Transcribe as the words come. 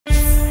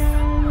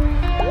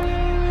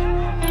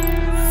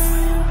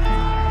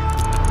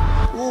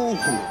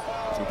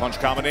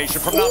combination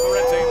from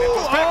Navarrete. And it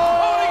goes back.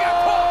 Oh, he got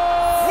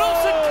caught.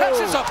 Wilson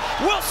catches him.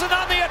 Wilson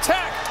on the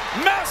attack.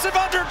 Massive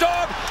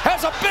underdog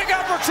has a big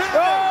opportunity.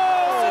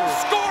 Wilson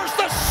scores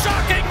the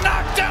shocking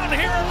knockdown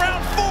here in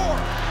round 4.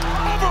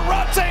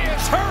 Navarrete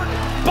is hurt,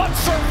 but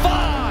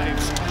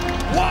survives.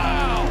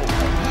 Wow.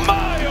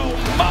 My, oh,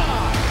 my.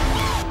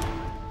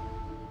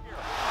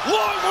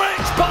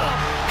 Long-range bomb.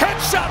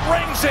 Headshot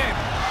rings in.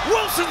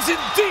 Wilson's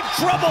in deep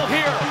trouble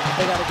here.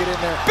 They got to get in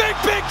there. Big,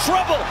 big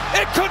trouble.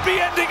 It could be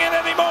ending at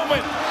any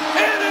moment.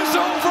 It is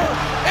over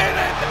in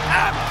an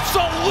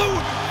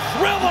absolute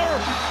thriller.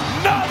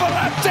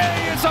 Navarrete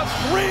is a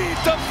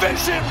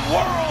 3-division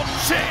world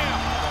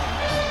champ.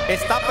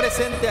 Está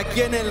presente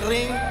aquí en el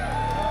ring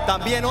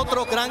también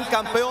otro gran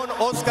campeón,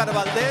 Oscar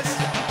Valdez.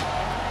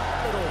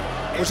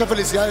 Muchas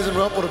felicidades de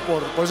nuevo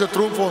por ese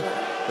triunfo.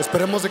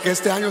 Esperemos de que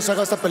este año se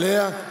haga esta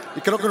pelea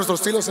y creo que nuestro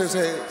estilo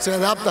se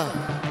adapta.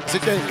 Así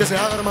que se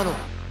haga, hermano.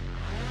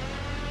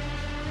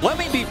 Let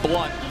me be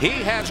blunt.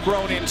 He has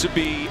grown into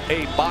be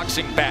a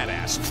boxing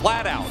badass,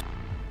 flat out.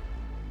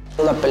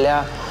 Una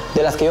pelea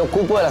de las que yo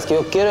ocupo, de las que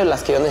yo quiero y de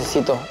las que yo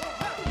necesito.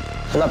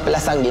 Una pelea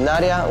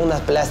sanguinaria, una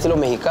pelea estilo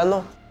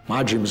mexicano.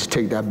 My dream is to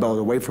take that belt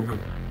away from him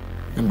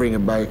and bring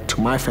it back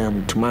to my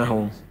family, to my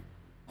home.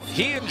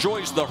 He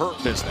enjoys the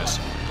hurt business.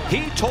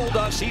 He told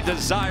us he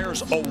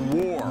desires a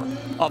war,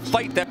 a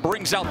fight that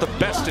brings out the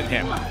best in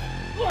him.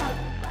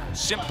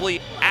 Simply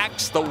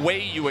acts the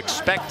way you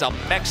expect a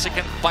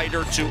Mexican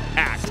fighter to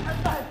act.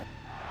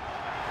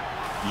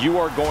 You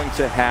are going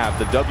to have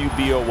the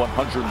WBO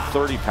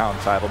 130-pound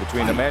title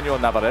between Emanuel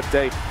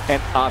Navarrete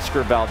and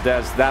Oscar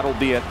Valdez. That'll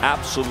be an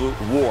absolute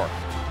war.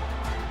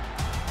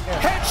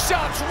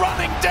 Headshots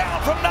running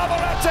down from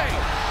Navarrete.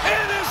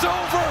 It is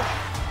over.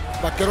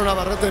 Vaquero,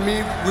 Navarrete and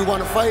me, we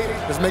want to fight.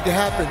 Let's make it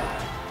happen.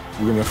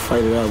 We're going to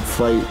fight it out,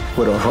 fight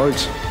with our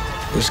hearts.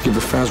 Let's give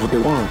the fans what they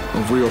want,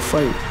 a real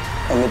fight.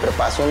 Mi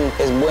preparación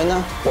es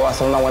buena, puedo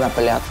hacer una buena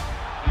pelea.